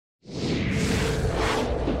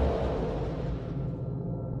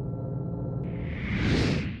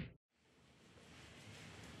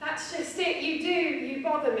you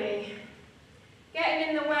bother me. Getting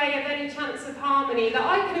in the way of any chance of harmony that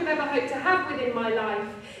I could have ever hoped to have within my life.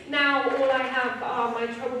 Now all I have are my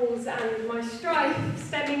troubles and my strife,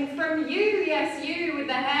 stemming from you, yes, you, with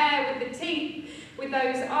the hair, with the teeth, with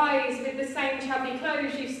those eyes, with the same chubby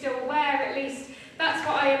clothes you still wear. At least that's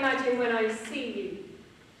what I imagine when I see you.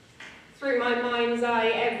 Through my mind's eye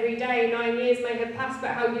every day, 9 years may have passed,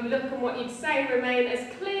 but how you look and what you'd say remain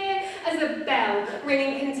as clear as a bell,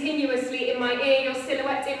 ringing continuously in my ear. Your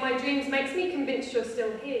silhouette in my dreams makes me convinced you're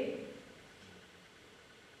still here.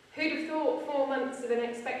 Who'd have thought 4 months of an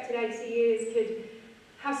expected 80 years could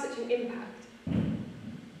have such an impact?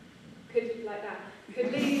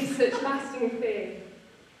 Could leave such lasting fear?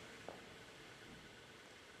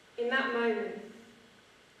 In that moment,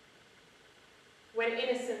 when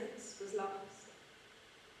innocence was lost,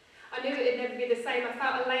 I knew it'd never be the same. I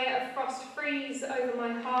felt a layer of frost freeze over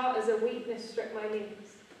my heart as a weakness struck my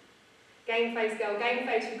knees. Game face, girl, game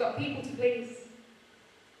face, you've got people to please.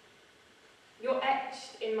 You're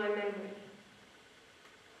etched in my memory.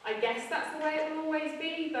 I guess that's the way it will always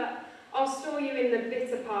be, but I'll store you in the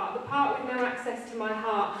bitter part, the part with no access to my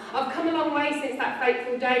heart. I've come a long way since that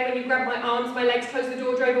fateful day when you grabbed my arms, my legs, closed the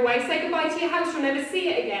door, drove away. Say goodbye to your house, you'll never see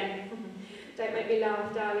it again. Don't make me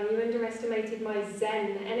laugh, darling, you underestimated my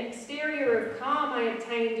zen, an exterior of calm I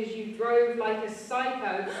obtained as you drove like a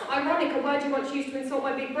psycho. Ironic, a word you once used to insult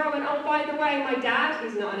my big bro, and oh, by the way, my dad,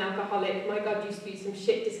 he's not an alcoholic. My God, used to be some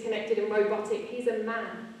shit, disconnected and robotic. He's a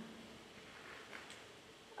man.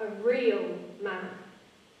 A real man.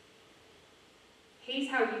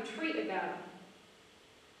 He's how you treat a girl.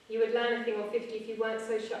 You would learn a thing or 50 if you weren't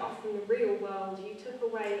so shut off from the real world. You took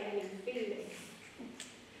away any feeling.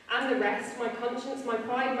 And the rest, my conscience, my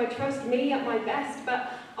pride, my trust, me at my best,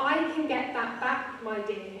 but I can get that back, my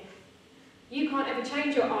dear. You can't ever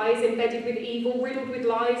change your eyes, embedded with evil, riddled with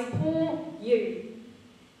lies. Poor you.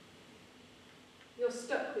 You're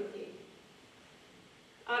stuck with you.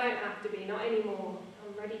 I don't have to be, not anymore.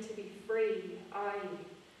 I'm ready to be free. I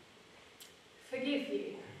forgive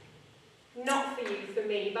you. Not for you, for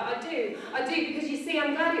me, but I do. I do, because you see,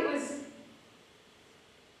 I'm glad it was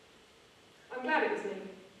me.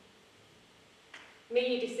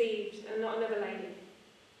 Me you deceived, and not another lady.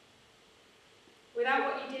 Without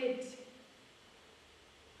what you did,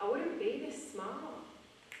 I wouldn't be this smart.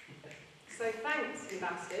 So thanks, you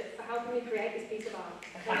bastard, for helping me create this piece of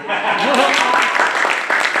art.